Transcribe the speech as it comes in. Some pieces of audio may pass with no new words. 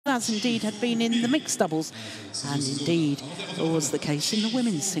as indeed had been in the mixed doubles. And indeed, it was the case in the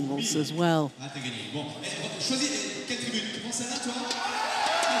women's singles as well.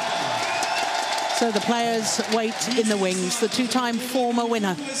 So the players wait in the wings. The two-time former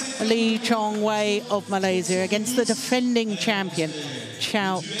winner, Chong Wei of Malaysia, against the defending champion,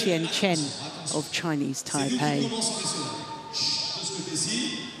 Chou Tien Chen of Chinese Taipei.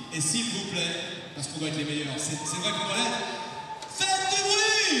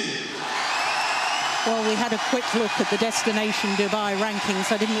 Well, we had a quick look at the Destination Dubai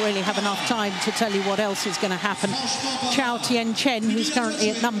rankings. I didn't really have enough time to tell you what else is going to happen. Chou Tien Chen, who's currently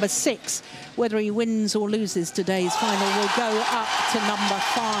at number 6, whether he wins or loses today's final, will go up to number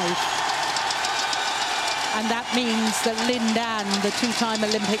 5. And that means that Lin Dan, the two-time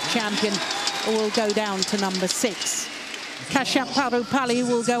Olympic champion, will go down to number 6. Kashyap Parupalli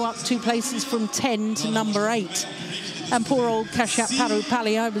will go up 2 places from 10 to number 8. And poor old Kashyap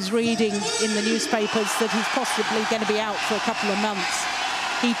Parupalli, I was reading in the newspapers that he's possibly going to be out for a couple of months.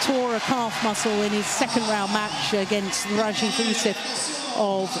 He tore a calf muscle in his second round match against Rajiv Usif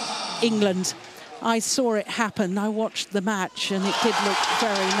of England. I saw it happen. I watched the match and it did look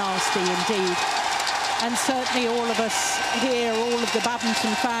very nasty indeed. And certainly all of us here, all of the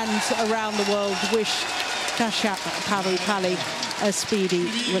badminton fans around the world, wish Kashyap Parupalli a speedy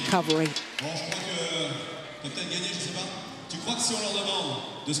recovery.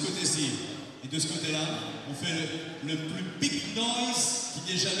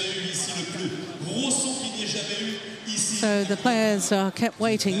 So the players are kept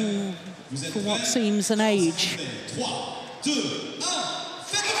waiting for what seems an age.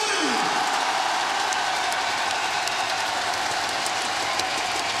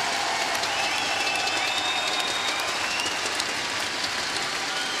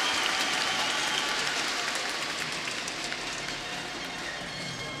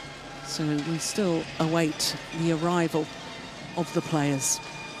 So we still await the arrival of the players.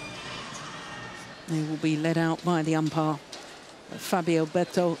 They will be led out by the umpire, Fabio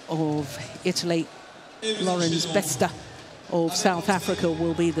Beto of Italy. Lorenz Besta of South Africa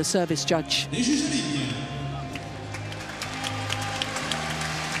will be the service judge.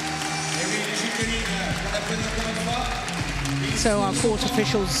 So our court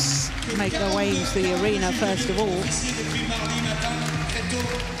officials make their way into the arena first of all.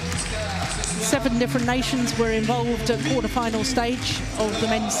 7 different nations were involved at quarter-final stage of the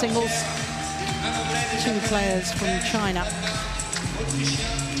men's singles. 2 players from China,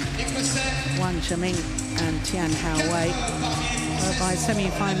 Wang Chiming and Tian Hao-wei. By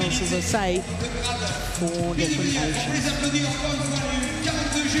semi-finals, as I say, 4 different nations.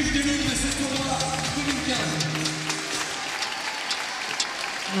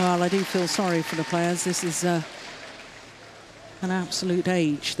 Well, I do feel sorry for the players. This is an absolute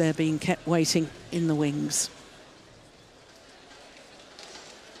age. They're being kept waiting in the wings.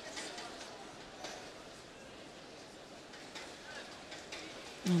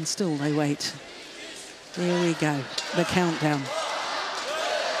 And still they wait. Here we go, the countdown.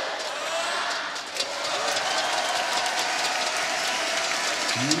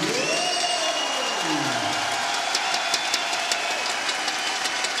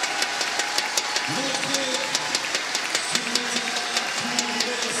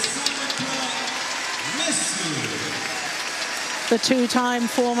 The 2-time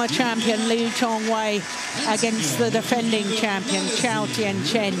former champion Chong Wei against the defending champion Chou Tien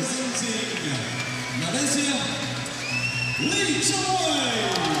Chen.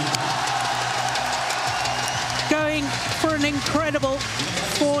 Going for an incredible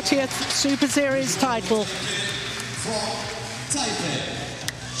 40th Super Series title.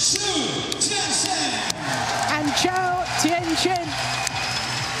 And Chou Tien Chen,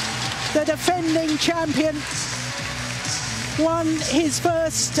 the defending champion, won his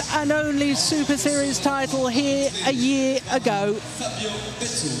first and only Super Series title here a year ago.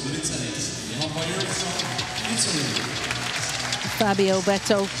 Fabio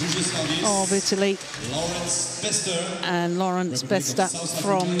Beto of Italy and Lorenz Besta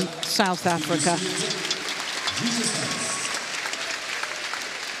from South Africa.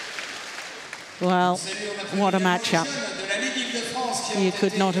 Well, what a matchup. You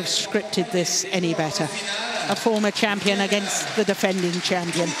could not have scripted this any better. A former champion against the defending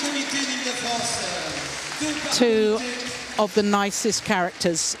champion. 2 of the nicest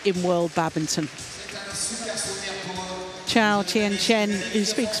characters in world badminton. Chou Tien Chen, who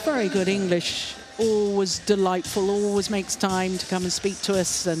speaks very good English, always delightful, always makes time to come and speak to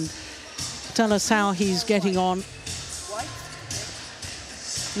us and tell us how he's getting on.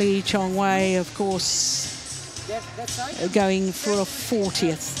 Chong Wei, of course, going for a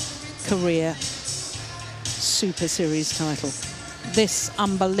 40th career Super Series title. This,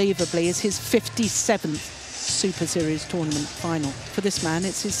 unbelievably, is his 57th Super Series tournament final. For this man,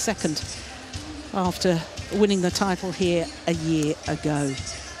 it's his second after winning the title here a year ago.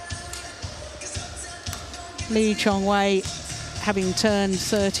 Chong Wei, having turned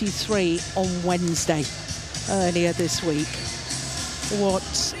 33 on Wednesday, earlier this week.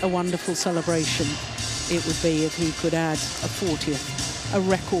 What a wonderful celebration it would be if he could add a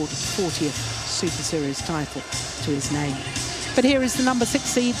record 40th Super Series title to his name. But here is the number 6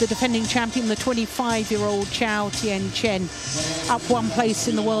 seed, the defending champion, the 25-year-old Chou Tien Chen, up 1 place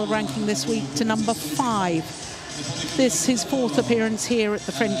in the world ranking this week to number 5. This his 4th appearance here at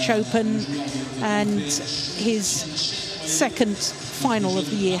the French Open and his 2nd final of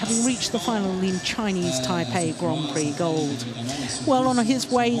the year, having reached the final in Chinese Taipei Grand Prix Gold. Well, on his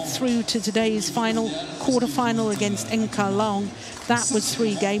way through to today's final, quarter-final against Enka Long. That was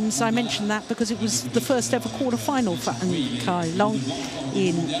 3 games. I mentioned that because it was the first ever quarter-final for Enka Long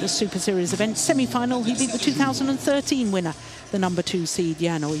in the Super Series event. Semi-final, he beat the 2013 winner, the number 2 seed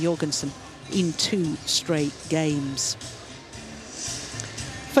Jan Jorgensen, in 2 straight games.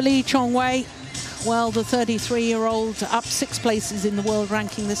 For Chong Wei, well, the 33-year-old up 6 places in the world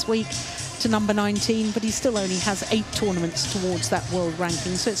ranking this week to number 19, but he still only has 8 tournaments towards that world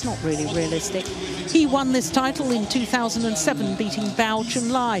ranking, so it's not really realistic. He won this title in 2007, beating Bao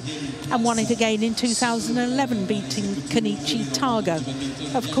Chunlai, and won it again in 2011, beating Kenichi Tago.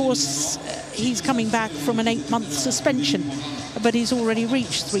 Of course, he's coming back from an 8-month suspension, but he's already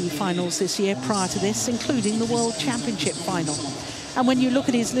reached 3 finals this year prior to this, including the World Championship final. And when you look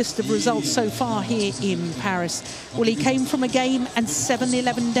at his list of results so far here in Paris, well, he came from a game and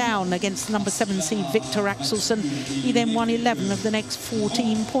 7-11 down against number 7 seed Victor Axelsen. He then won 11 of the next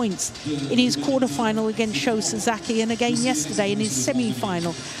 14 points. In his quarterfinal against Sho Sasaki, and again yesterday in his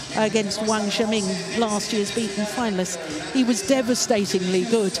semi-final against Wang Zhiming, last year's beaten finalist, he was devastatingly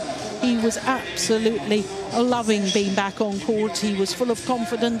good. He was absolutely loving being back on court. He was full of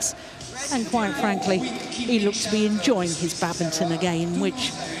confidence. And quite frankly, he looked to be enjoying his badminton again,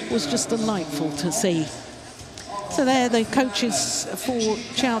 which was just delightful to see. So there, the coaches for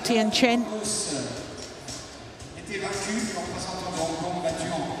Chou Tien Chen.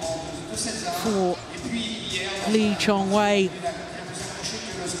 For Chong Wei,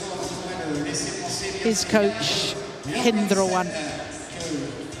 his coach, Hendrawan,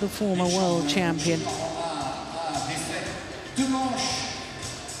 the former world champion.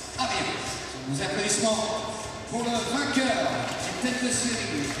 Nos applaudissements pour le vainqueur du tête de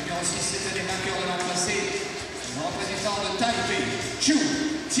série, numéro 6 cette année, vainqueur de l'an passé, le représentant de Taipei, Chou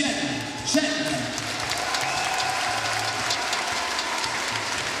Tien Chen.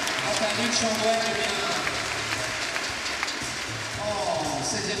 Enfin, Chong Wei devient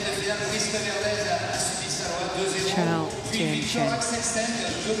 16e de finale, Brice Verdez a subi sa loi 2-0. Chou Tien Chen.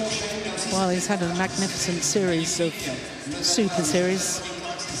 Well, he's had a magnificent series of Super Series.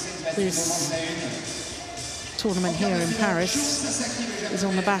 This tournament here in Paris is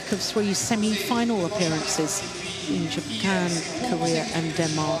on the back of 3 semi-final appearances in Japan, Korea and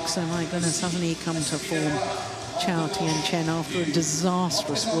Denmark. So my goodness, hasn't he come to form, Chou Tien Chen, after a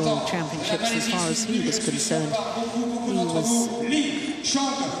disastrous World Championships as far as he was concerned. He was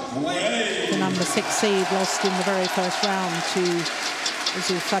the number 6 seed, lost in the very first round to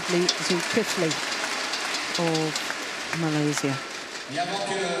Zulfadli Zulkifli of Malaysia.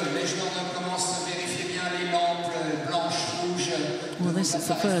 Well, this is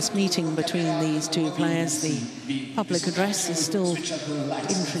the first meeting between these 2 players. The public address is still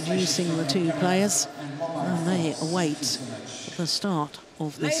introducing the 2 players, and they await the start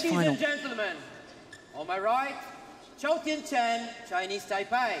of this final. Ladies and gentlemen, on my right, Chou Tien Chen, Chinese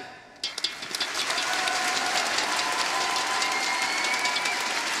Taipei.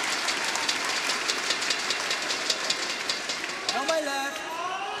 On my left,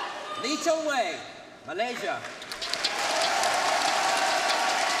 Chong Wei, Malaysia.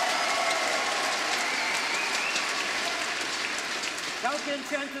 Chou Tien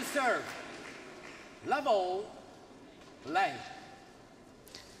Chen to serve. Level, play.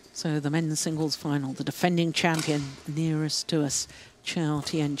 So the men's singles final, the defending champion nearest to us, Chou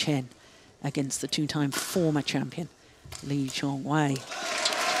Tien Chen, against the 2-time former champion, Chong Wei.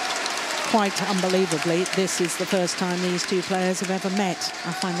 Quite unbelievably, this is the first time these 2 players have ever met.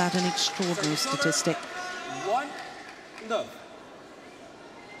 I find that an extraordinary statistic.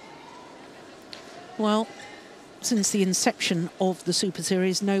 Well, since the inception of the Super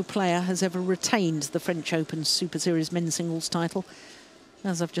Series, no player has ever retained the French Open Super Series men's singles title.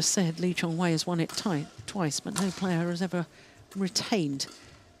 As I've just said, Chong Wei has won it twice, but no player has ever retained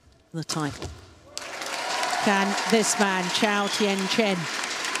the title. Can this man, Chou Tien Chen,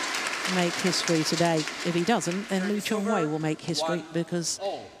 make history today? If he doesn't, then Chong Wei will make history because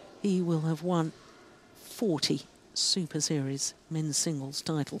he will have won 40 Super Series men's singles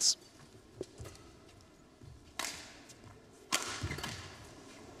titles.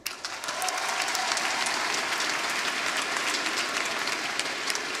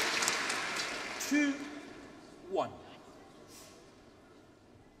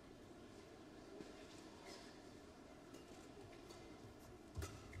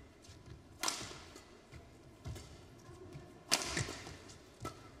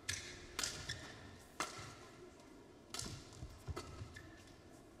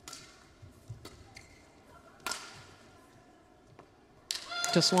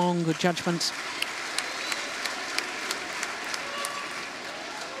 Just long, good judgment.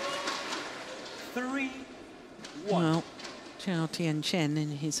 Well, Chou Tien Chen in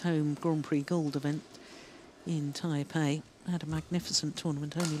his home Grand Prix Gold event in Taipei had a magnificent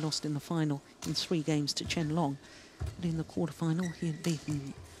tournament, only lost in the final in 3 games to Chen Long. But in the quarterfinal, he had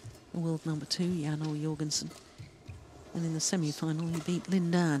beaten the world number 2, Jan-O Jorgensen. And in the semi-final, he beat Lin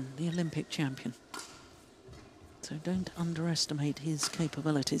Dan, the Olympic champion. So don't underestimate his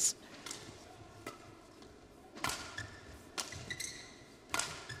capabilities.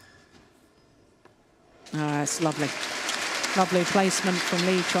 Ah, it's lovely. Lovely placement from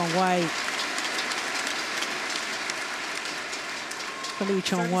Chong Wei. For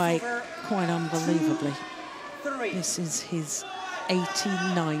Chong Wei, quite unbelievably, this is his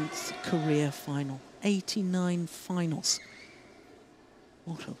 89th career final. 89 finals.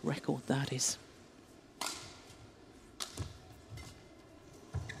 What a record that is.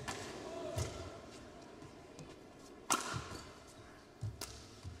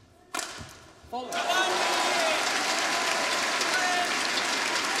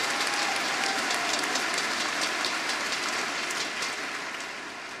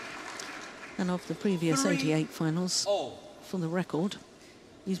 And of the previous 88 finals, for the record,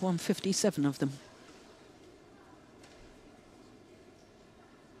 he's won 57 of them.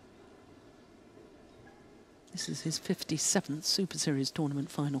 This is his 57th Super Series tournament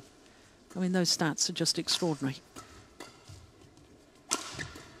final. I mean, those stats are just extraordinary.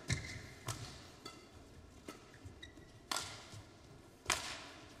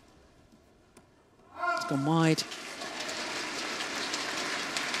 It's gone wide.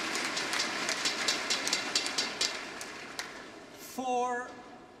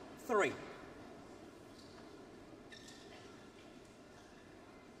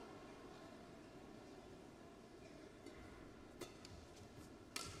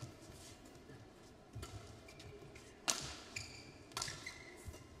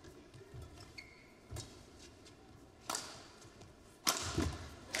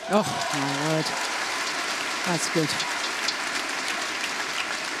 Oh, my word. That's good.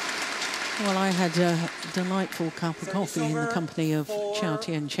 Well, I had a delightful cup of coffee in the company of Chou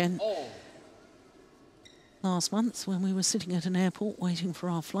Tien Chen last month when we were sitting at an airport waiting for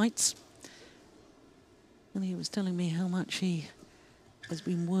our flights. And he was telling me how much he has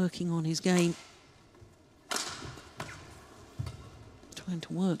been working on his game, trying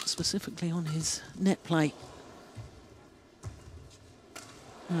to work specifically on his net play.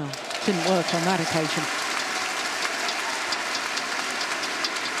 Well, didn't work on that occasion.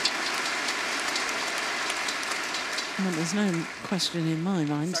 Well, there's no question in my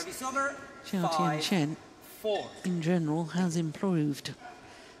mind, Chou Tien Chen, in general, has improved.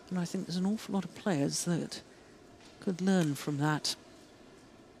 And I think there's an awful lot of players that could learn from that.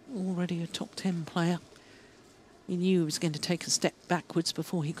 Already a top 10 player. He knew he was going to take a step backwards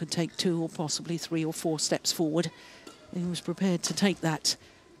before he could take 2 or possibly 3 or 4 steps forward. And he was prepared to take that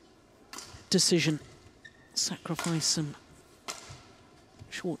decision, sacrifice some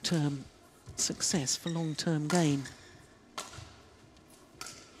short-term success for long-term gain.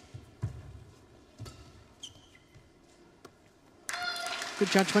 Good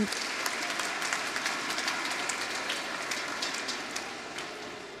judgment.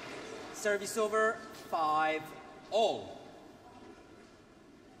 Service over, 5-all.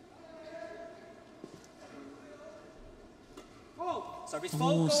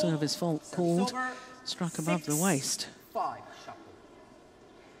 More service fault called. Struck above the waist. 5, shuffle.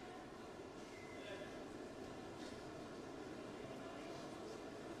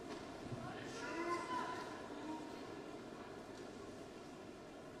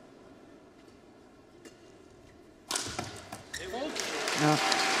 Oh,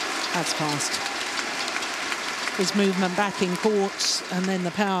 that's fast. his movement back in court, and then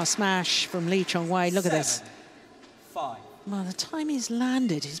the power smash from Chong Wei. Look at this. 5. By the time he's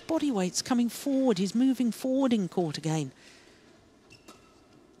landed, his body weight's coming forward. He's moving forward in court again.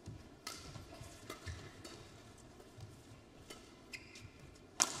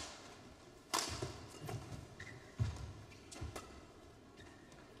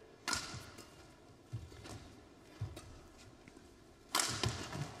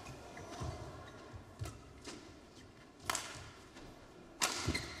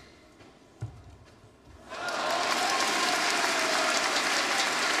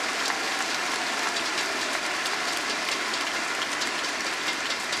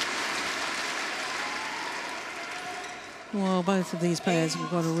 Well, both of these players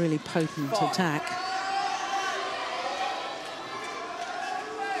have got a really potent attack.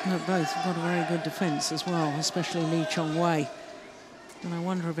 But both have got a very good defense as well, especially Chong Wei. And I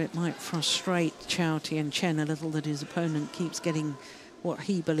wonder if it might frustrate Chou Tien Chen a little that his opponent keeps getting what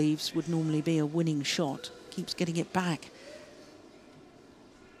he believes would normally be a winning shot, keeps getting it back.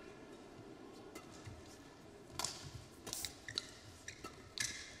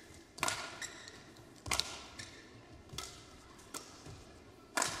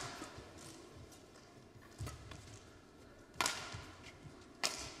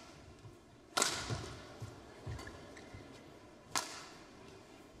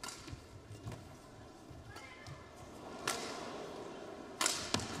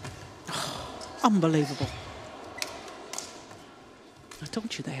 Unbelievable. I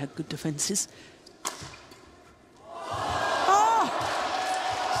told you they had good defences. Oh!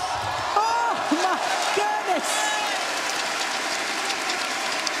 Oh, my goodness!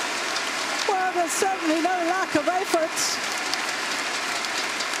 Well, there's certainly no lack of effort.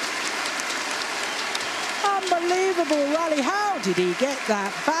 Unbelievable rally. How did he get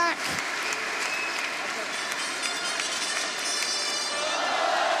that back?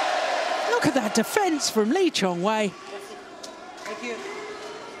 Look at that defense from Chong Wei. Thank you.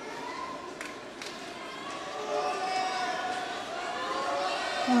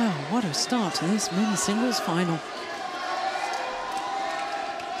 Wow, what a start to this men's singles final.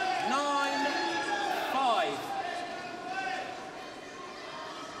 9-5.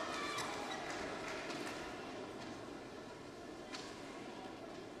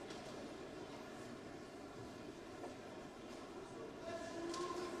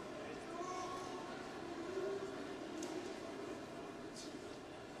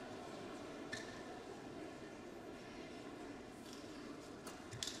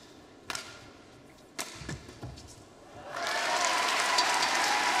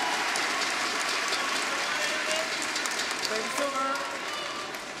 Over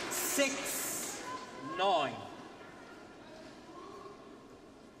 6-9.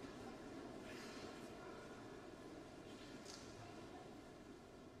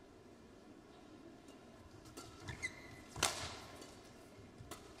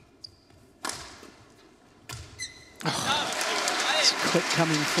 It's quick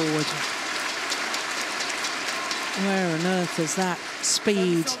coming forward. Where on earth is that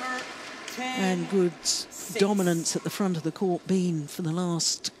speed and good dominance at the front of the court been for the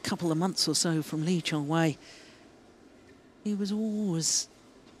last couple of months or so from Chong Wei? He was always,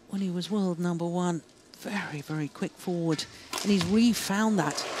 when he was world number one, very, very quick forward. And he's refound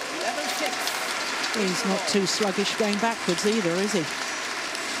that. 11-6. He's not too sluggish going backwards either, is he?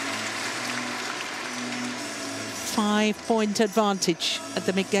 5-point advantage at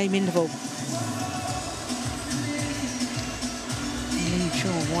the mid-game interval.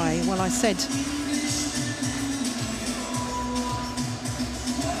 Chong Wei, well, I said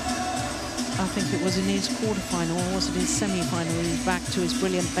I think it was in his quarterfinal, or was it his semi-final, he was back to his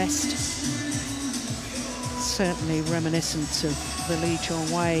brilliant best. Certainly reminiscent of the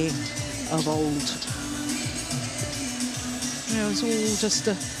Chong Wei of old. It was all just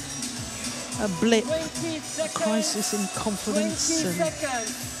a blip, a crisis in confidence, and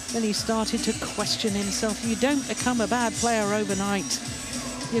then he started to question himself. You don't become a bad player overnight.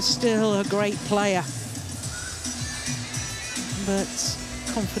 You're still a great player. But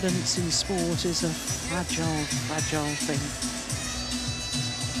confidence in sport is a fragile, fragile thing.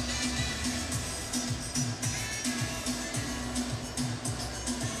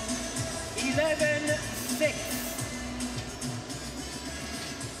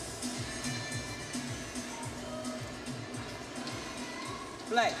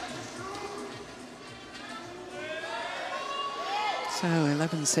 Play. So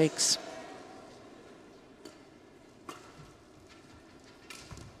 11-6.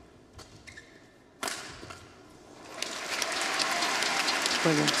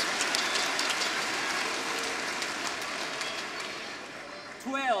 Brilliant.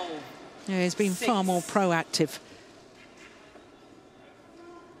 Yeah, he's been far more proactive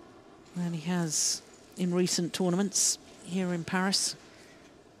than he has in recent tournaments here in Paris.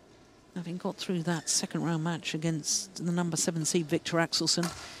 Having got through that second round match against the number 7 seed Victor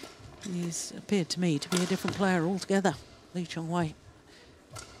Axelsen, he's appeared to me to be a different player altogether, Lee Chong Wei.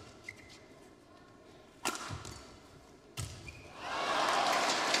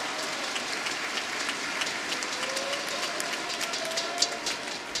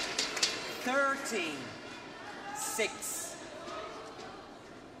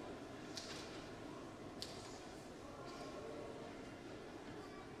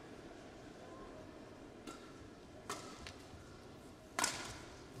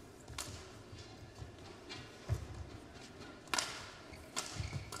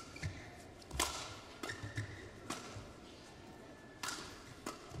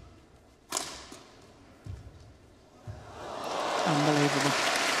 Unbelievable.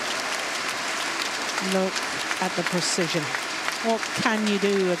 Look at the precision. What can you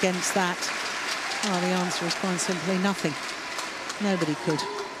do against that? Well, the answer is quite simply nothing. Nobody could.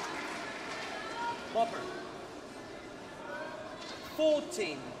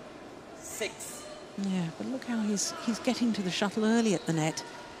 14-6. Yeah, but look how he's getting to the shuttle early at the net.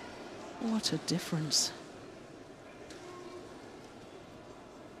 What a difference.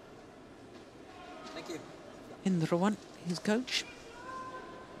 Thank you. Indra, his coach.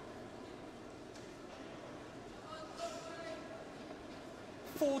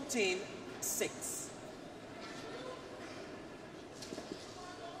 Fourteen, 6.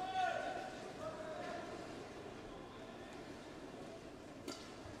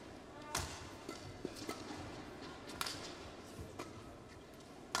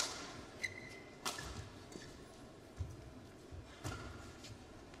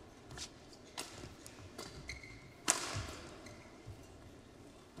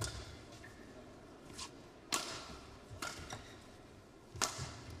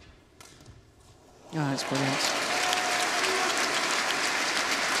 Oh, it's brilliant.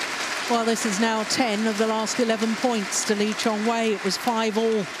 Well, this is now 10 of the last 11 points to Lee Chong Wei. It was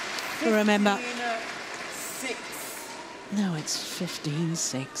 5-all, remember. 15-6. No, it's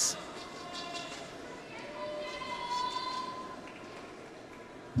 15-6.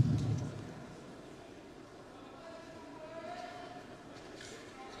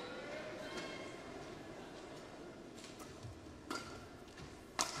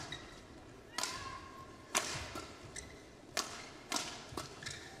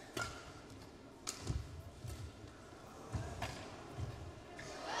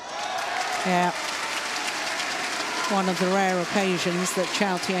 Yeah, one of the rare occasions that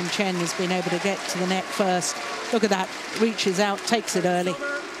Chou Tien Chen has been able to get to the net first. Look at that, reaches out, takes it early,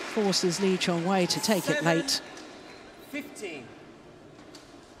 forces Lee Chong Wei to take it late. 15.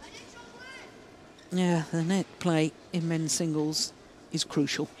 Yeah, the net play in men's singles is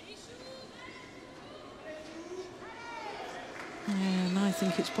crucial. Yeah, and I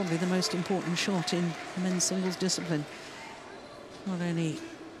think it's probably the most important shot in men's singles discipline. Not only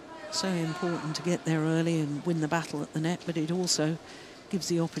so important to get there early and win the battle at the net, but it also gives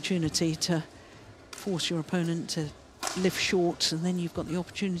the opportunity to force your opponent to lift short, and then you've got the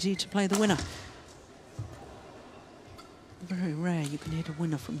opportunity to play the winner. Very rare you can hit a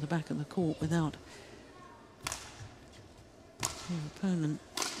winner from the back of the court without your opponent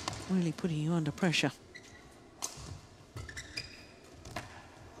really putting you under pressure.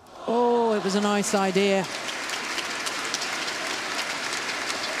 Oh, it was a nice idea.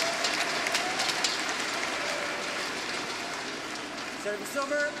 Service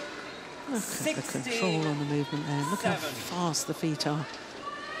over. Look at the control on the movement there. Look how fast the feet are.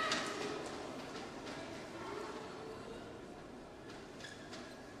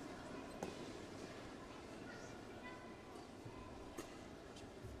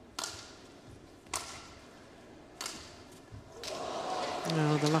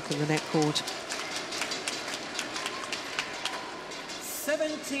 Oh, the luck of the net cord.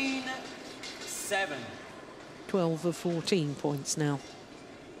 17-7. 12 of 14 points now.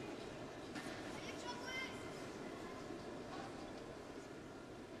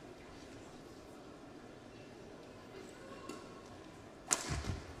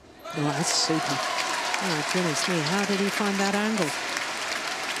 Oh, that's super. Oh, goodness me, how did he find that angle?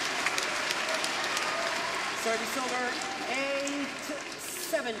 Service over.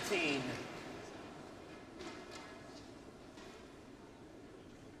 8-17.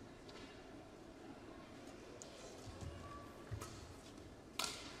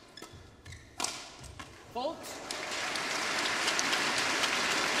 Fault.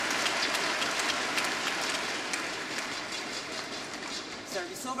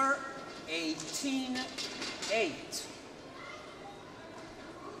 Service over. 18-8.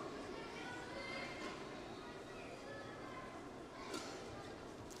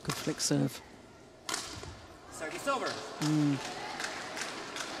 Good flick serve. Service over.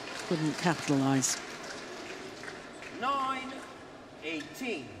 Couldn't capitalise.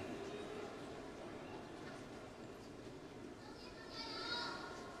 9-18.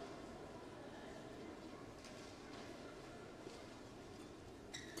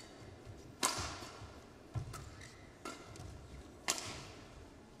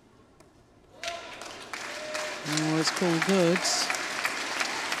 Oh, it's called goods.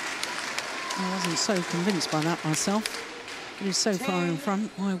 I wasn't so convinced by that myself. It is so far in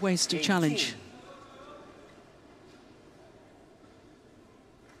front, why waste a challenge?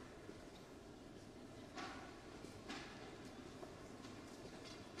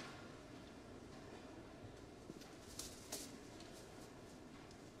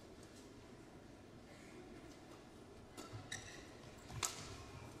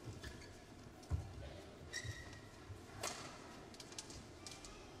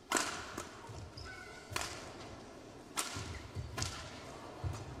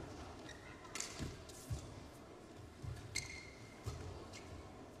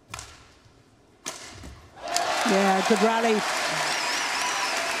 Yeah, good rally.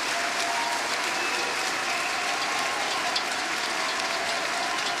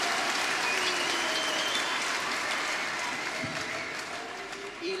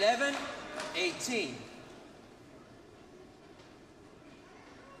 $11-18.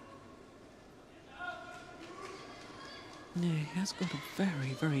 No, he has got a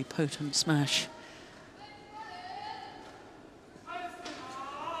very, very potent smash.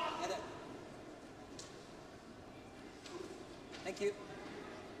 Thank you.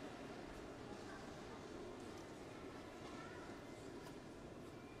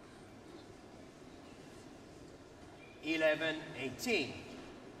 $11-18.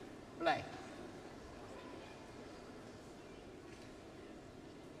 Play.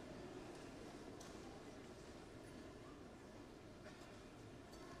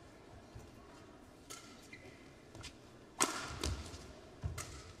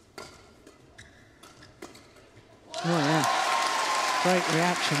 Oh, yeah. Great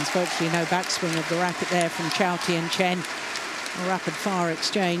reactions. Virtually no backswing of the racket there from Chou Tien Chen. A rapid-fire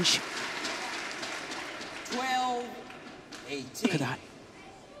exchange. 12-18. Look at that.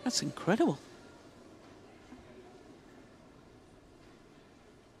 That's incredible.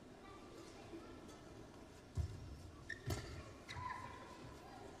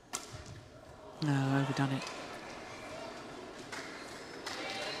 No, overdone it.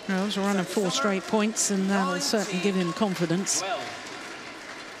 No, it was a run of 4 straight points, and that will certainly give him confidence. 12.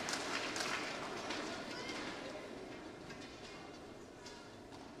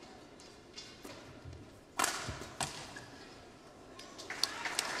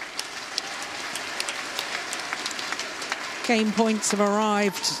 Game points have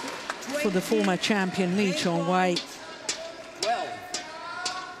arrived for the former champion, Chong Wei. 12.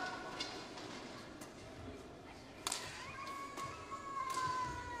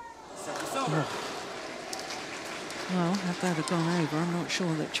 Service over. Well, had that have gone over, I'm not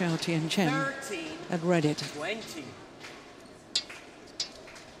sure that Chou Tien Chen had read it. 13-20.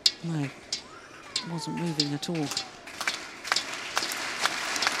 No, wasn't moving at all.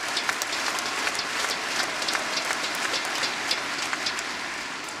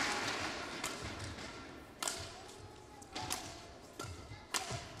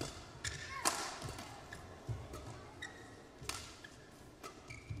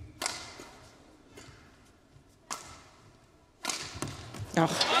 Oh,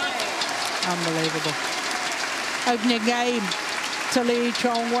 unbelievable. Opening game to Lee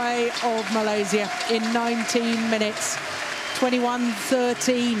Chong Wei of Malaysia in 19 minutes.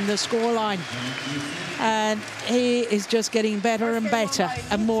 21-13 the scoreline. And he is just getting better and better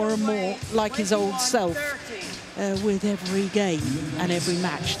and more like his old self with every game and every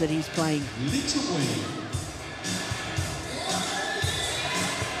match that he's playing.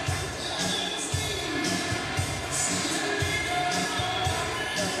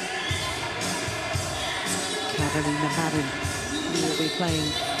 Carolina Marin will be playing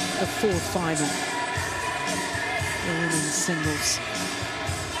the 4th final, the women's singles.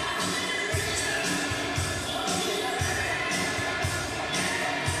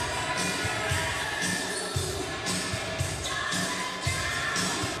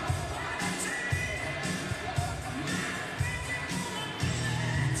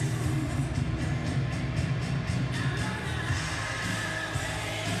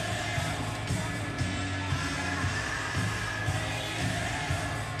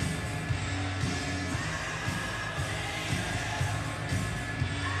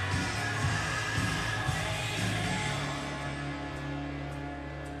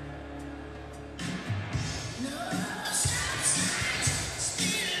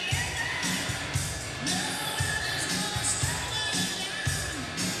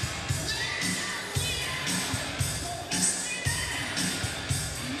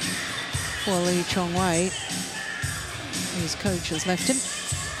 Well, Chong Wei, his coach has left him.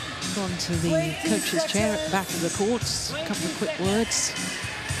 Gone to the coach's chair at the back of the court. A couple of quick words.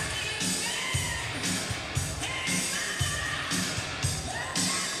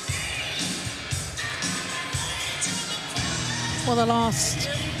 Well, the last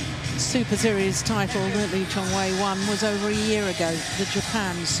Super Series title that Chong Wei won was over a year ago, the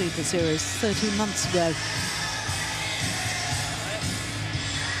Japan Super Series, 13 months ago.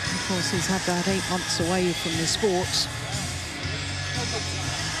 Of course, he's had that 8 months away from the sport.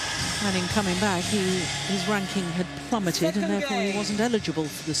 And in coming back, his ranking had plummeted, and therefore he wasn't eligible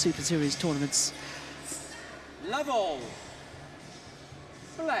for the Super Series tournaments. Level.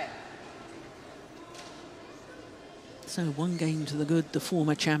 Play. So 1 game to the good, the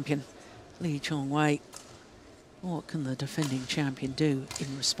former champion, Chong Wei. What can the defending champion do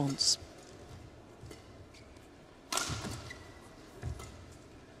in response?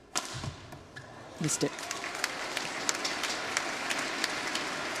 Missed it.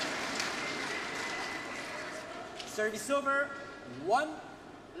 Service over, 1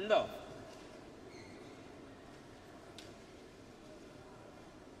 low.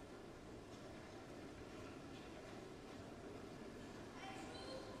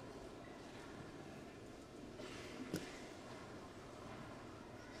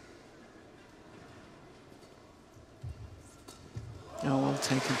 Oh, well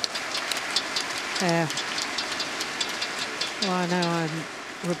taken. Yeah. Well, I know I'm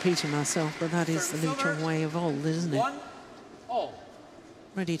repeating myself, but that is the Chong Wei of old, isn't it? 1-all.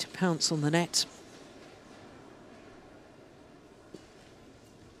 Ready to pounce on the net.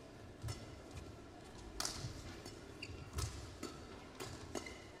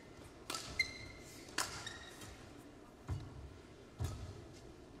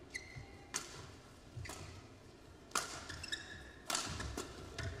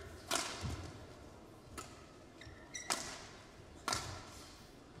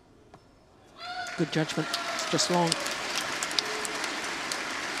 Good judgment, it's just long.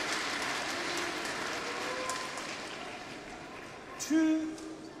 Two,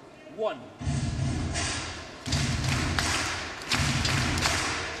 1.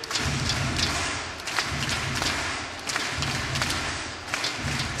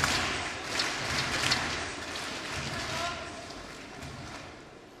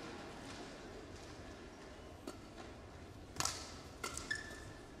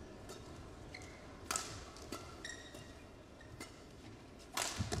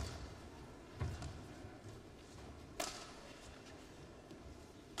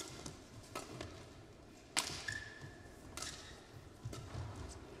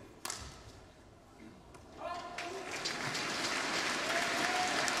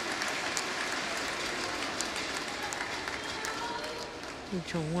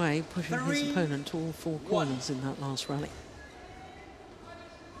 Chong Wei pushing his opponent to all 4 corners in that last rally.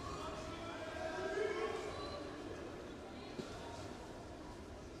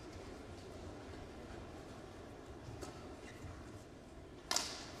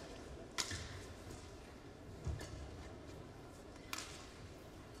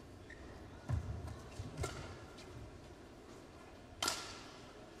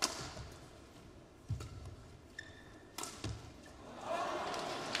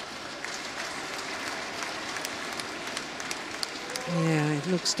 Yeah, it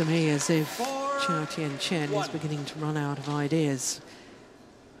looks to me as if Chou Tien Chen is beginning to run out of ideas.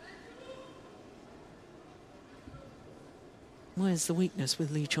 Where's the weakness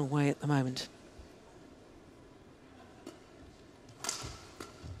with Chong Wei at the moment?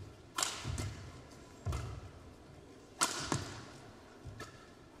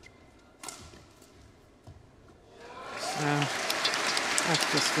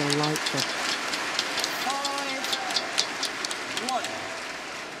 That's just delightful.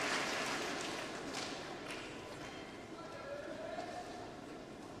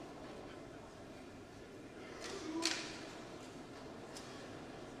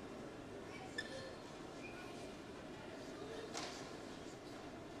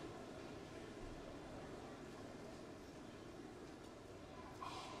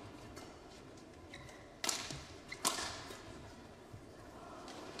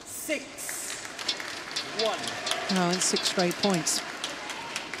 No, it's 6 straight points.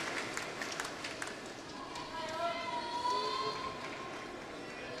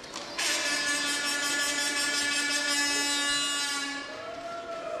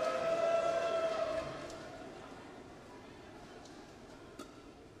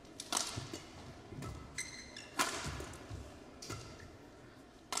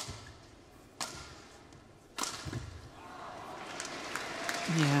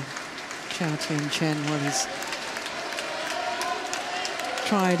 Yeah, Chou Tien Chen, well, he's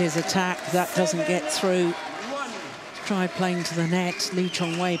tried his attack. That doesn't get through. Tried playing to the net.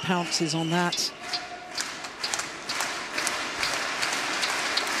 Chong Wei pounces on that.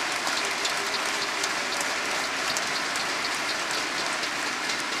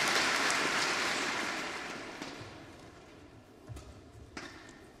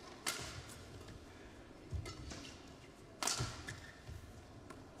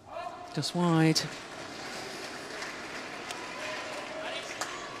 Just wide.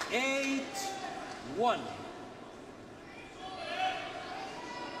 8-1. Well,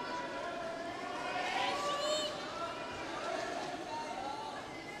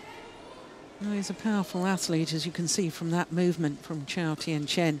 he's a powerful athlete, as you can see from that movement from Chou Tien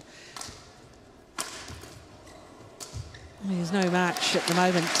Chen. There's no match at the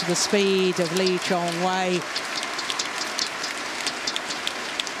moment to the speed of Chong Wei.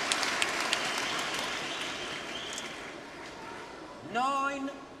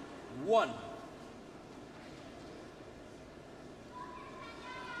 One.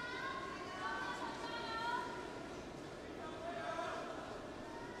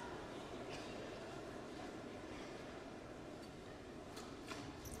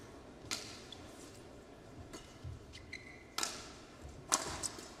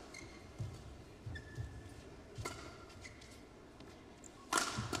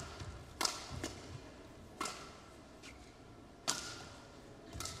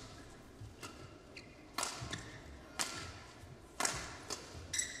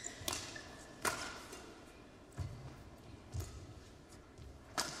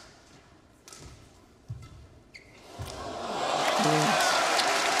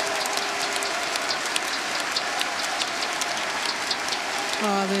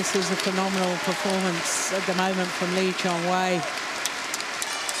 Oh, this is a phenomenal performance at the moment from Chong Wei.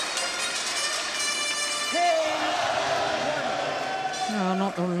 Oh,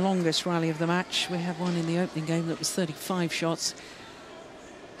 not the longest rally of the match. We had one in the opening game that was 35 shots.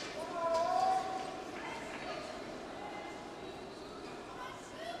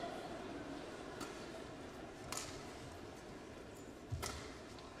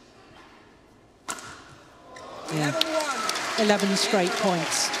 Yeah. 11 straight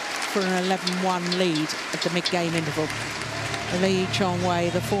points for an 11-1 lead at the mid-game interval. Chong Wei,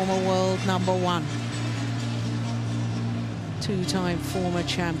 the former world #1. Two-time former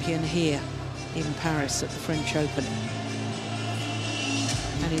champion here in Paris at the French Open.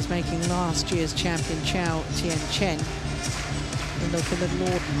 And he's making last year's champion Chou Tien Chen look a little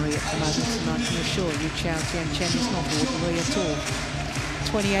ordinary at the moment, and I can assure you Chou Tien Chen is not ordinary at all.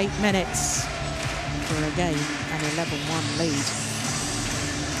 28 minutes for a game, an 11-1 lead.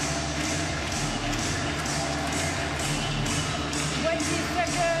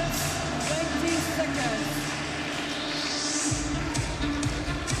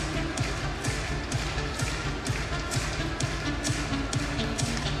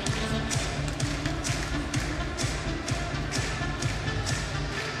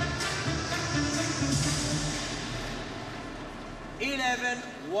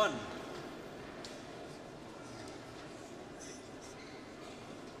 One.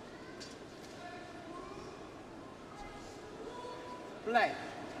 Play.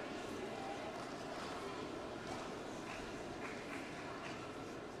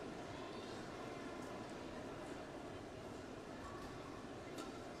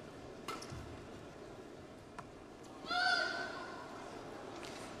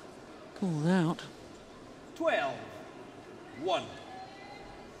 Called out. 12-1.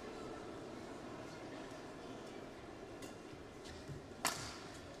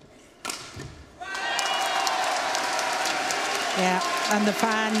 Yeah, and the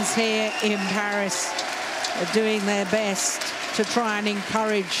fans here in Paris are doing their best to try and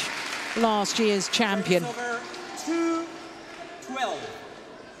encourage last year's champion. Over 2-12.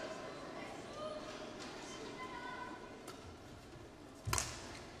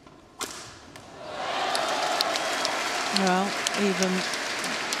 Well, even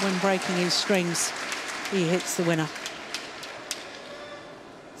when breaking his strings, he hits the winner.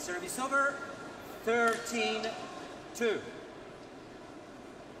 Service over, 13-2.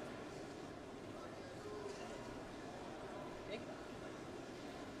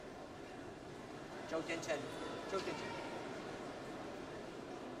 Chou Tien Chen. Chou Tien Chen.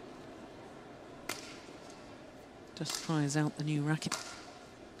 Just tries out the new racket.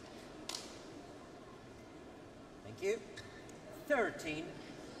 Thank you.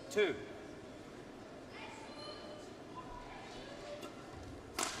 13-2.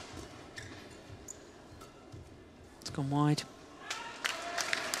 It's gone wide.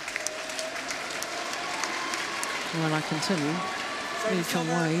 Well, I can tell you, Chong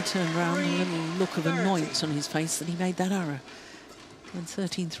Wei turned round, a little look of annoyance on his face that he made that error. And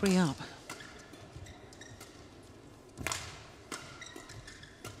 13-3 up.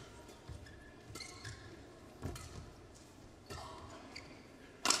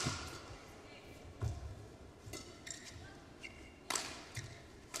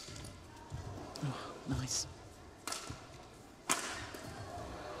 Oh, nice.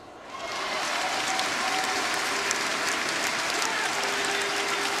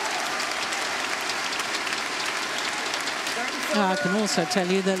 I can also tell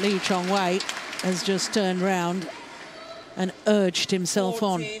you that Chong Wei has just turned round and urged himself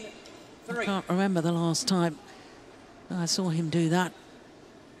on. I can't remember the last time I saw him do that.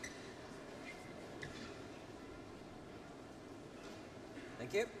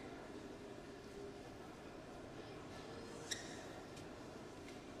 Thank you.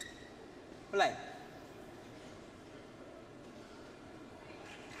 Play.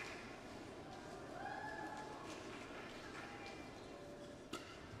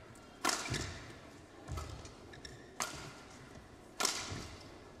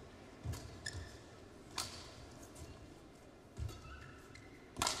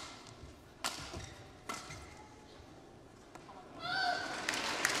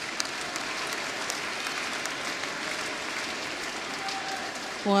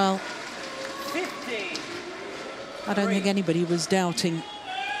 Well, 15. I don't think anybody was doubting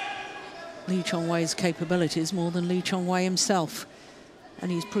Chong Wei's capabilities more than Chong Wei himself.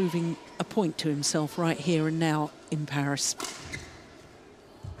 And he's proving a point to himself right here and now in Paris.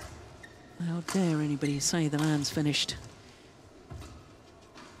 How dare anybody say the man's finished?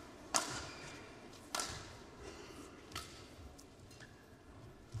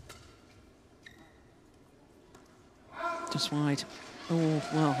 Just wide. Oh,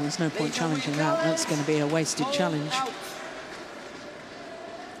 well, there's no point challenging that. That's going to be a wasted challenge.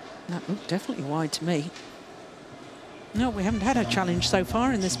 That looked definitely wide to me. No, we haven't had a challenge so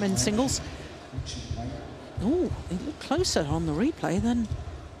far in this men's singles. Oh, it looked closer on the replay than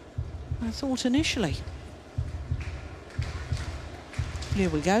I thought initially. Here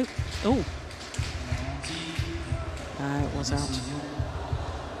we go. Oh. It was out.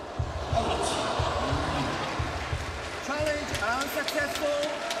 Unsuccessful.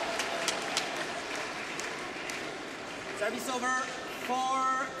 Service over,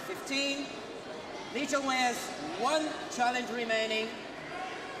 4-15. Chong Wei has one challenge remaining.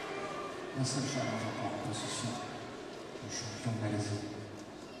 Un seul challenge encore en possession du champion malaisie.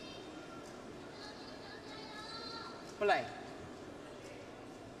 Play.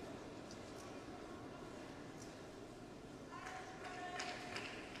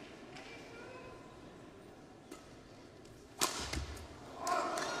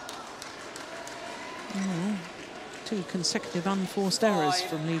 Two consecutive unforced errors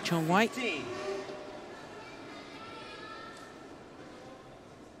from Chong Wei.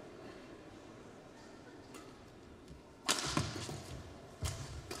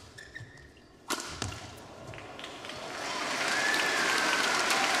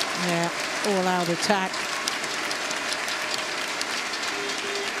 Yeah, all-out attack.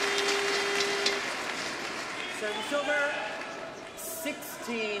 Service over,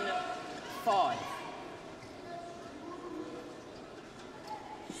 16-5.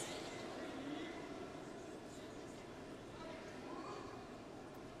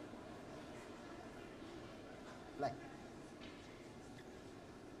 Play.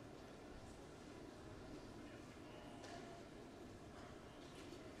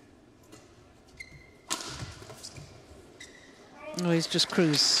 Oh, he's just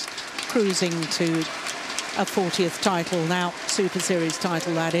cruising to a 40th title now, Super Series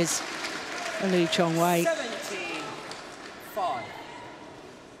title that is, Chong Wei. 17-5.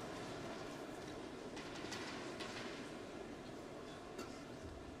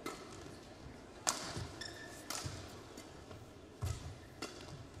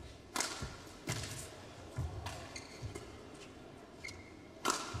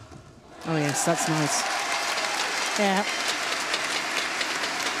 Oh yes, that's nice. Yeah.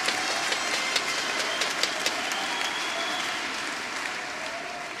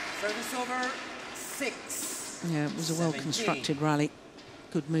 Service over, 6. Yeah, it was a well-constructed rally.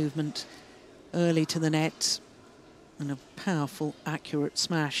 Good movement early to the net and a powerful, accurate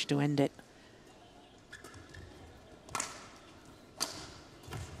smash to end it.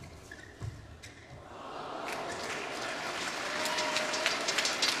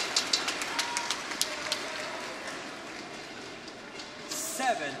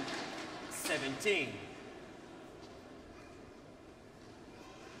 Seven, 17.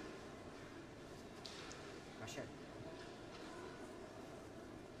 Russia.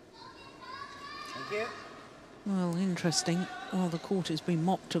 Thank you. Well, interesting. Well, the court has been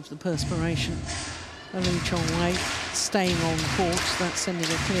mopped of the perspiration. Lee Chong Wei staying on court. That's sending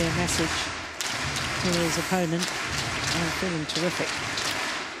a clear message to his opponent. I'm feeling terrific.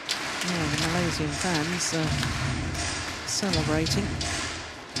 Yeah, the Malaysian fans celebrating.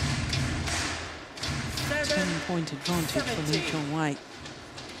 10-point advantage for Lee Chong Wei.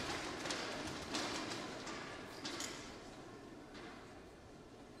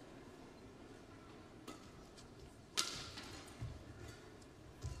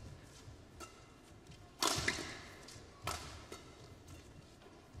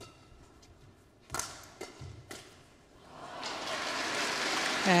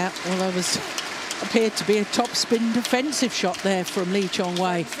 Yeah, well, there appeared to be a topspin defensive shot there from Lee Chong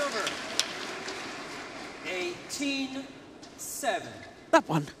Wei. 18-7. That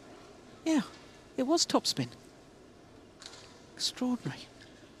one. Yeah, it was topspin. Extraordinary.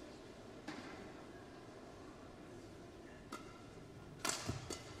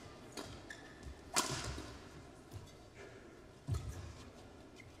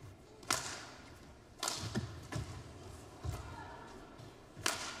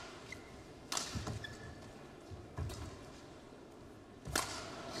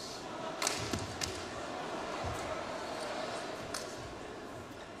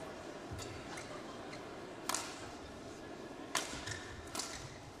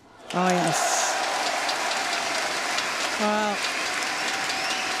 Oh, yes. Well,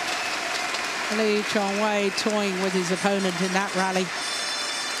 Lee Chong Wei toying with his opponent in that rally.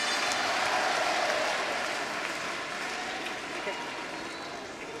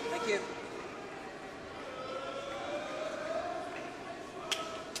 Thank you.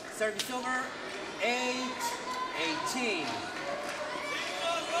 Service over, 8-18.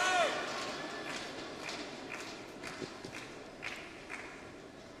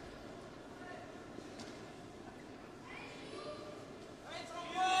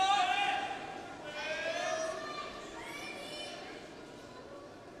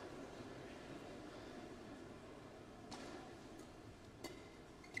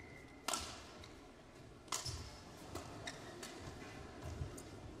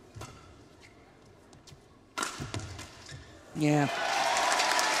 Yeah.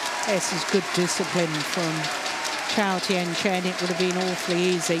 This is good discipline from Chou Tien Chen. It would have been awfully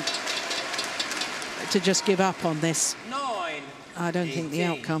easy to just give up on this. 9. I don't think the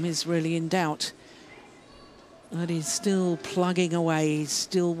outcome is really in doubt. But he's still plugging away. He's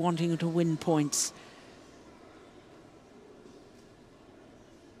still wanting to win points.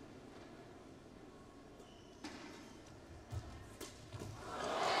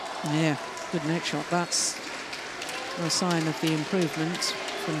 Yeah, good net shot. That's a sign of the improvement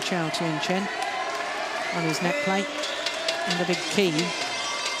from Chou Tien Chen on his net play. And the big key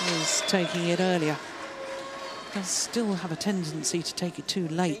is taking it earlier. Does still have a tendency to take it too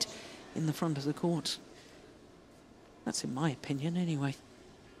late in the front of the court. That's in my opinion anyway.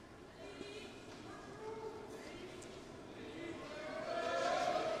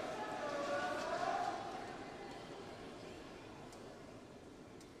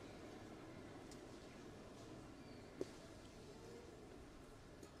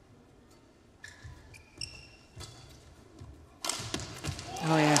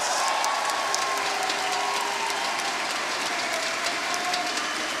 Oh, yes.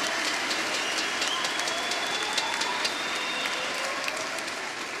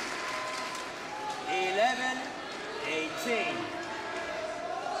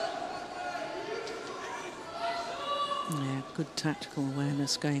 Yeah, good tactical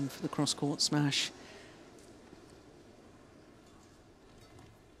awareness going for the cross-court smash.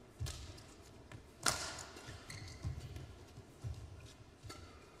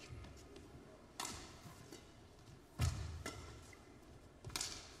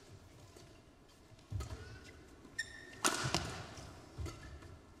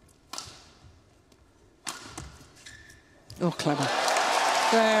 Oh, clever.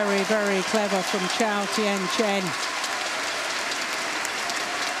 Very, very clever from Chou Tien Chen.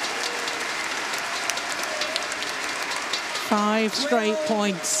 Five straight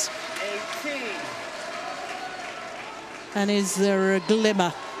points. 18. And is there a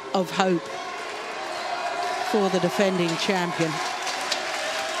glimmer of hope for the defending champion?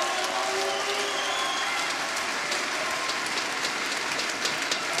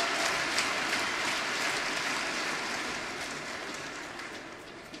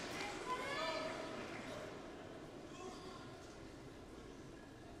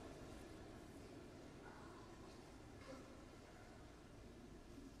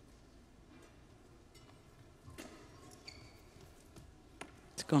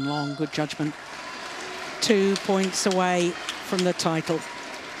 Gone long, good judgment 2 points away from the title,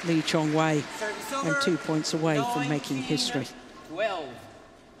 Lee Chong Wei, and 2 points away from making history. 12.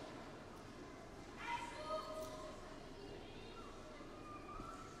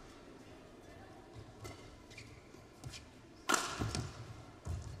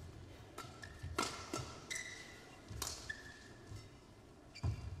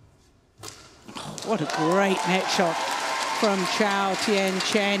 What a great net shot from Chou Tien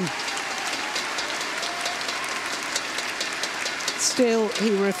Chen. Still,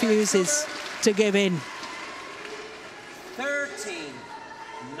 he refuses to give in. 13-19.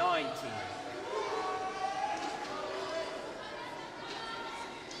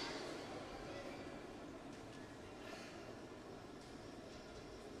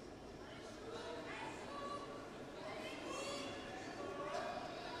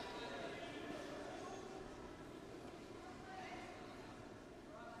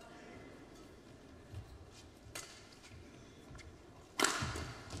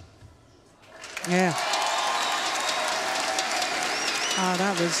 Yeah. Ah,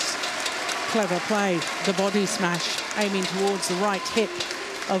 that was clever play. The body smash aiming towards the right hip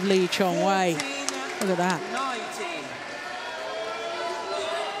of Lee Chong Wei. Look at that. 19.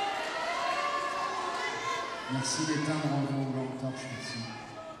 Merci d'éteindre vos lampes torches, merci.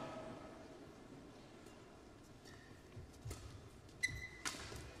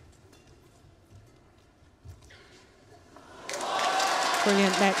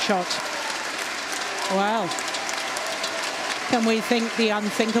 Brilliant net shot. Wow. Can we think the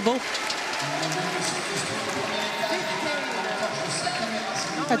unthinkable?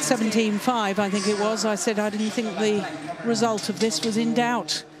 At 17-5, I think it was, I said I didn't think the result of this was in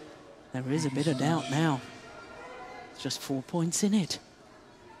doubt. There is a bit of doubt now. It's just 4 points in it.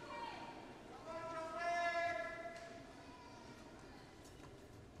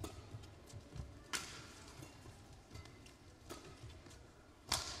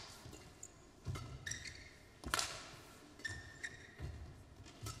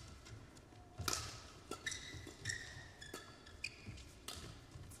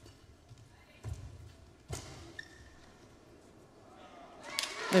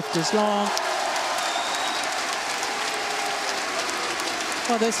 Lift is long.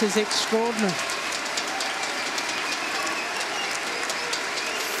 Well, this is extraordinary.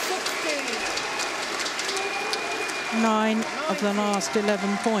 9 of the last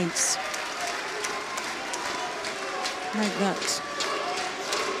 11 points. Make that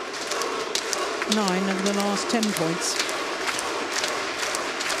 9 of the last 10 points.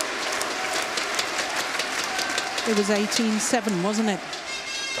 It was 18-7, wasn't it?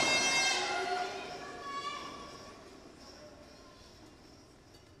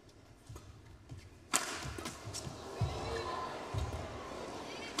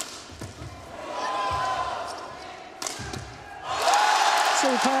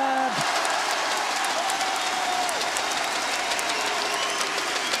 Superb.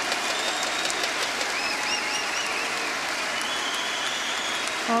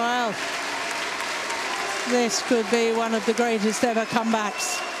 Well, this could be one of the greatest ever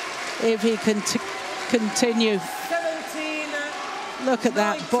comebacks if he can continue. 17. Look at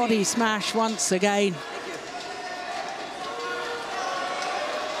that body smash once again.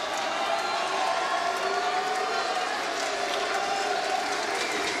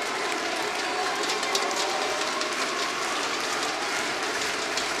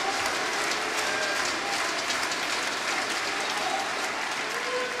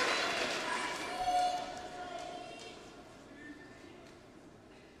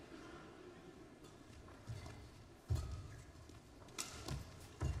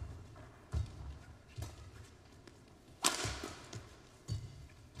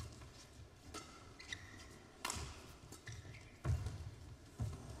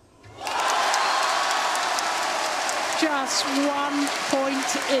 Just 1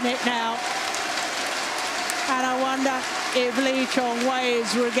 point in it now. And I wonder if Lee Chong Wei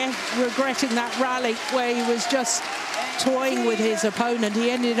is regretting that rally where he was just toying with his opponent. He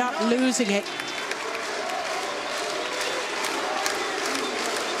ended up losing it.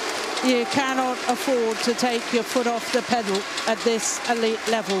 You cannot afford to take your foot off the pedal at this elite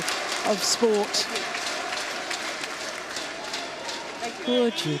level of sport.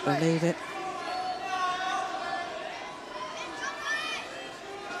 Would you believe it?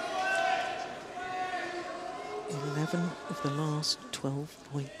 11 of the last 12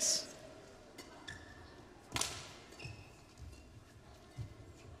 points.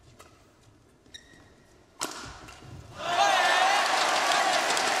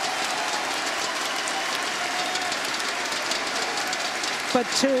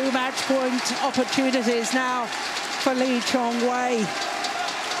 for 2 match point opportunities now for Chong Wei.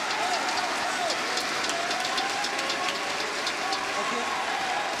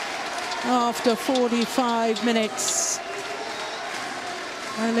 After 45 minutes,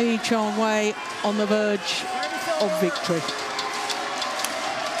 Chong Wei on the verge of victory.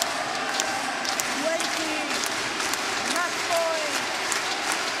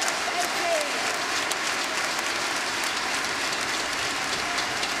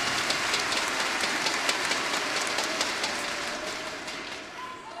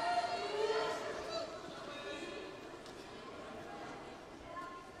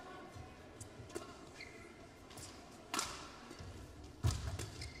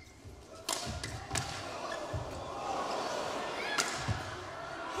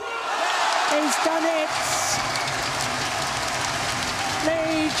 He's done it.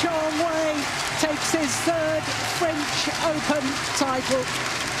 Chong Wei takes his 3rd French Open title.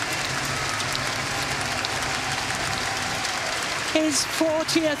 His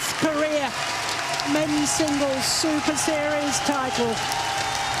 40th career men's singles Super Series title.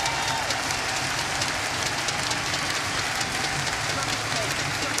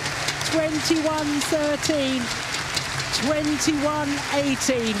 (21-13),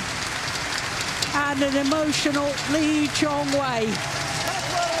 21-18. And an emotional Chong Wei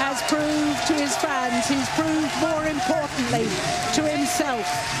has proved to his fans, he's proved more importantly to himself,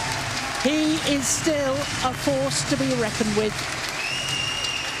 he is still a force to be reckoned with.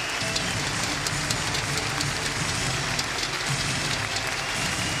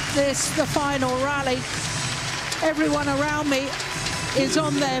 This, the final rally. Everyone around me is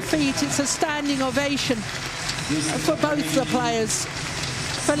on their feet. It's a standing ovation for both the players.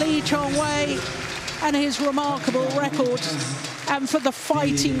 For Chong Wei and his remarkable record, and for the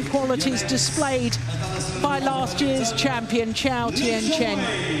fighting qualities displayed by last year's champion Chou Tien Chen.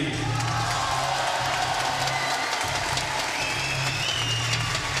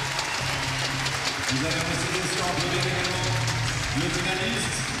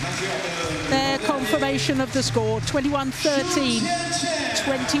 Their confirmation of the score, 21-13,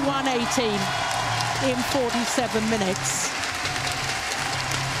 21-18 in 47 minutes.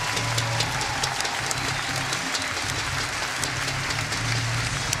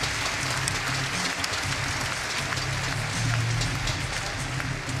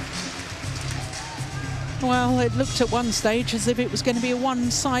 Well, it looked at one stage as if it was going to be a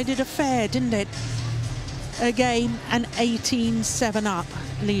one-sided affair, didn't it? Again, an 18-7 up,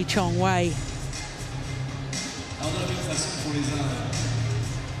 Chong Wei.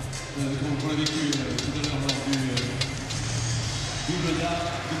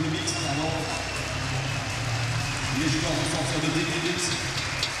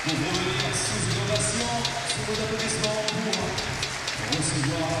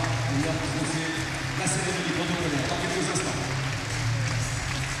 La cérémonie protocolaire dans quelques instants.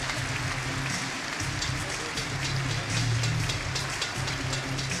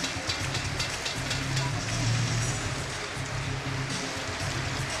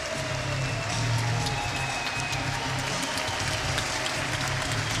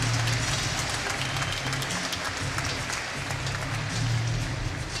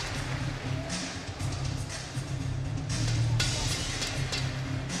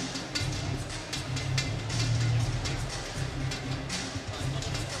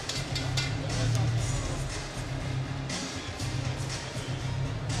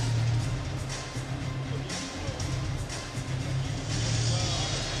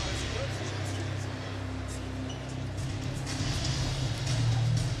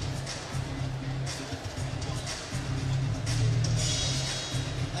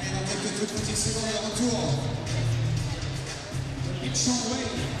 Toute petite seconde de retour de Chong Wei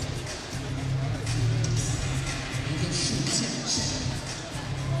et de Chou Tien Chen.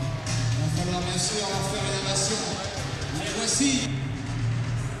 Il va falloir bien sûr leur faire une ovation. Les voici.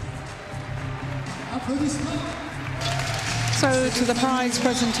 Applaudissements. So to the prize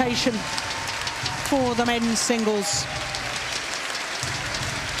presentation for the men's singles.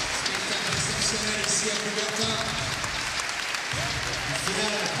 Spectacle exceptionnel ici à Coubertin.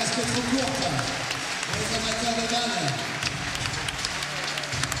 Finale presque trop courte pour les amateurs de dames.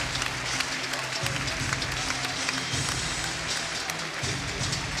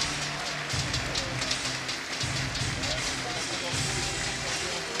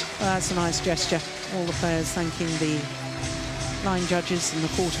 Well, that's a nice gesture. All the players thanking the line judges and the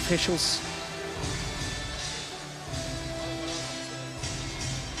court officials.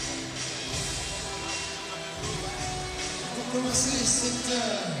 Pour commencer cette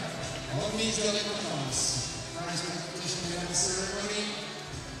remise de récompense, Prize Presentation Ceremony,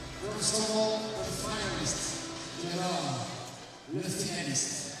 recevons le finaliste, et alors le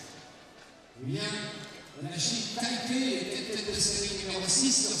finaliste. Eh bien, la Chine Taipei était tête de série numéro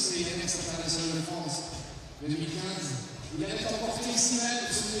 6 sur ces Yonex internationales de France 2015. Il avait emporté ici même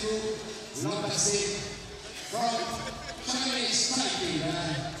ce niveau l'an passé. From Chinese Taipei,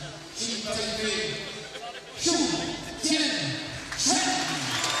 Chine Taipei, Chou Tien Chen.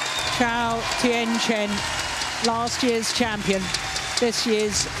 Chou Tien Chen, last year's champion, this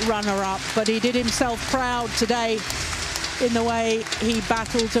year's runner-up, but he did himself proud today in the way he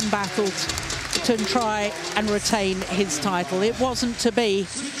battled and battled to try and retain his title. It wasn't to be,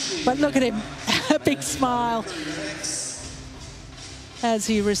 but look at him, a big smile as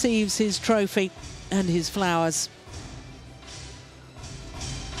he receives his trophy and his flowers.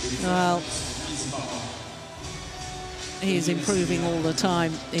 Well, he's improving all the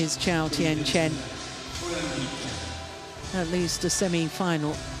time, is Chou Tien Chen. At least a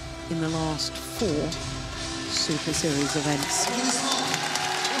semi-final in the last 4 Super Series events.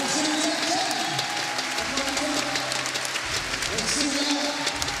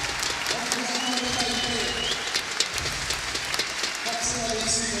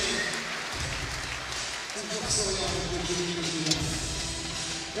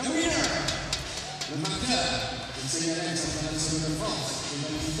 The winner, le vainqueur de ces Yonex internationales de France, de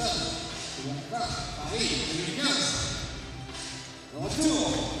Badminton World Paris 2015. Le retour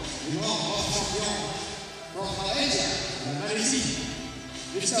du grand champion from Malaysia, la Malaisie,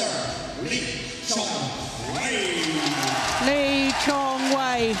 Mr. Chong Wei. Chong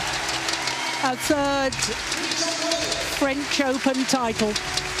Wei, a 3rd French Open title,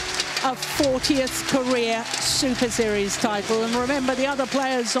 a 40th career Super Series title. And remember, the other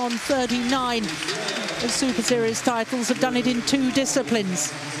players on 39 Super Series titles have done it in 2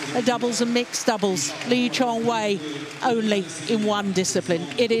 disciplines, doubles and mixed doubles. Chong Wei only in 1 discipline.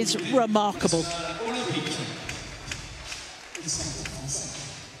 It is remarkable.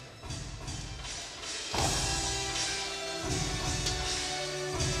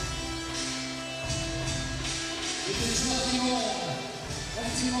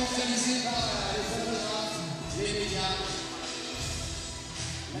 Organisé par les photographes, les médias,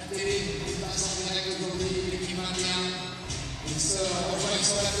 la télé qui passe en direct aujourd'hui et qui maintient. Ils se rejoignent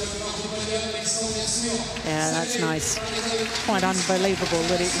sur la plupart du podium, ils sont bien sûr. Yeah, that's nice. Quite unbelievable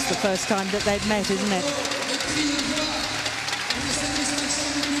that it was the first time that they'd met, isn't it?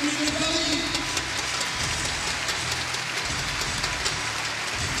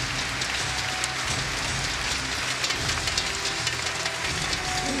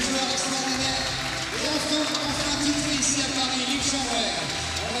 Ici à Paris, Chong Wei.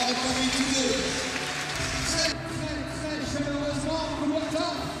 On l'a reconnu tous deux. Très chaleureusement, couloir.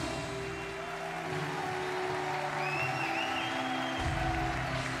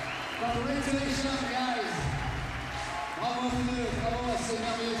 Congratulations, guys. Bravo à vous deux, bravo à ces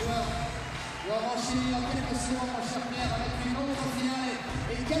merveilleux joueurs. On va enchaîner dans quelques secondes, mon cher Pierre, avec une autre finale.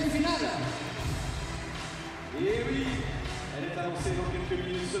 Et quelle finale! Et oui, elle est annoncée dans quelques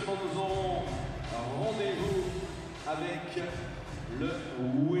minutes. Seulement, nous aurons rendez-vous avec le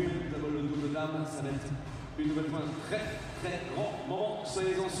le double dame. Ça va être une nouvelle fois un très grand moment,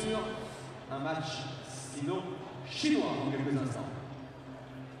 soyez-en sûrs. Un match sino-chinois dans quelques instants.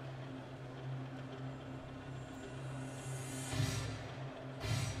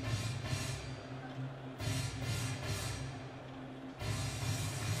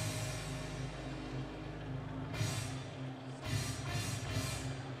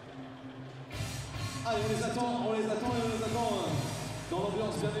 Allez, on les attend dans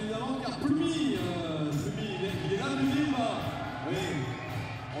l'ambiance bien évidemment, car Plumy, il est là, Plumy ou pas? Oui,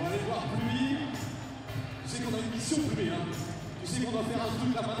 on va aller voir Plumy. Tu sais qu'on a une mission, Plumy, hein. Tu sais qu'on doit faire un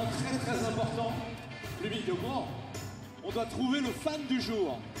truc là vraiment très important. Plumy, t'es au courant? On doit trouver le fan du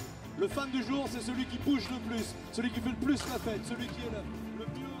jour. Le fan du jour, c'est celui qui bouge le plus, celui qui fait le plus la fête, celui qui est le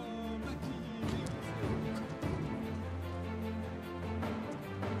mieux maquillé.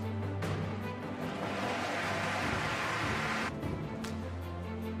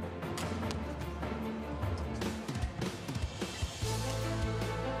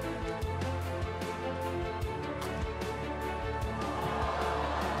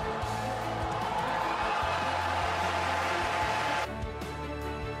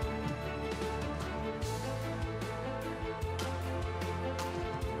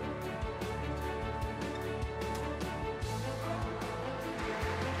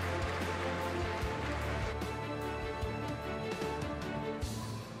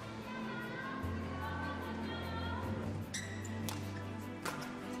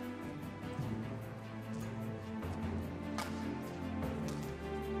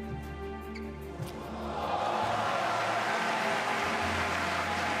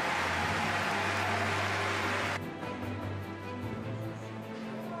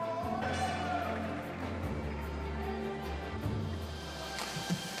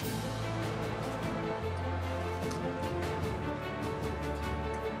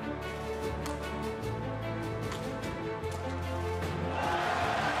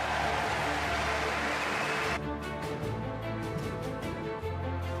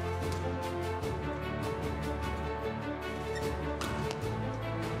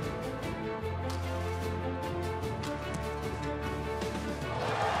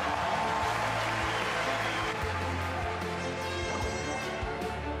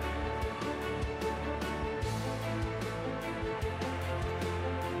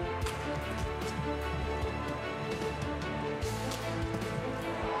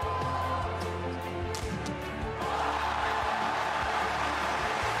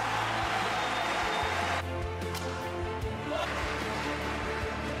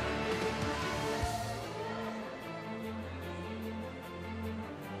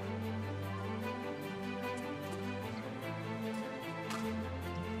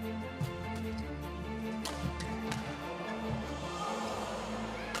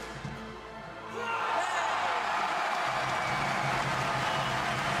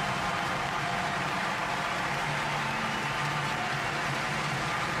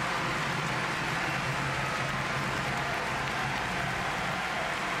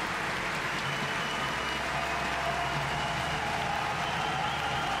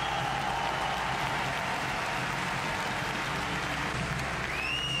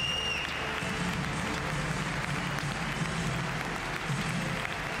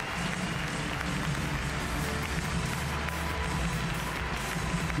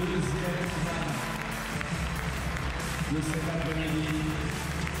 de cet après-midi,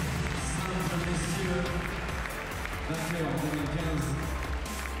 simple messieurs, vainqueur 2015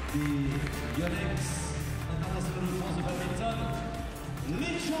 des Yonex International de France de badminton,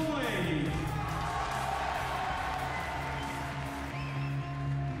 Chong Wei.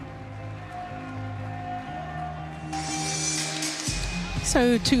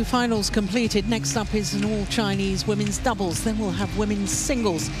 So 2 finals completed. Next up is an all-Chinese women's doubles. Then we'll have women's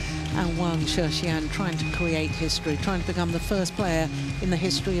singles. And Wang Shixian trying to create history, trying to become the first player in the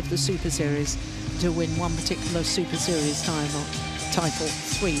history of the Super Series to win one particular Super Series title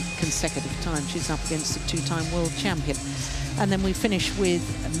 3 consecutive times. She's up against the 2-time world champion. And then we finish with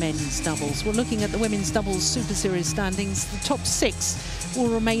men's doubles. We're looking at the women's doubles Super Series standings. The top 6 will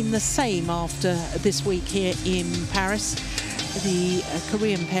remain the same after this week here in Paris. The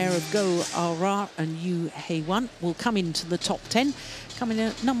Korean pair of Go Ah-ra and Yu Hye-won will come into the top 10, coming in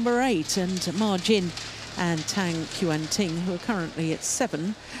at number 8, and Ma Jin and Tang Kuan-ting, who are currently at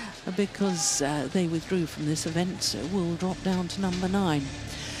 7, because they withdrew from this event, will drop down to number 9.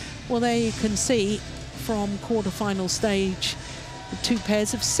 Well, there you can see from quarter-final stage the 2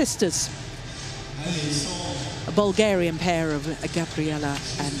 pairs of sisters. A Bulgarian pair of Gabriela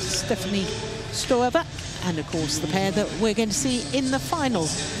and Stephanie Stoeva, and of course the pair that we're going to see in the final,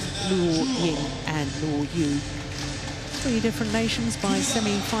 Luo Ying and Luo Yu. 3 different nations by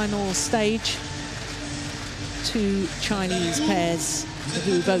semi-final stage. 2 Chinese pairs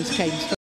who both came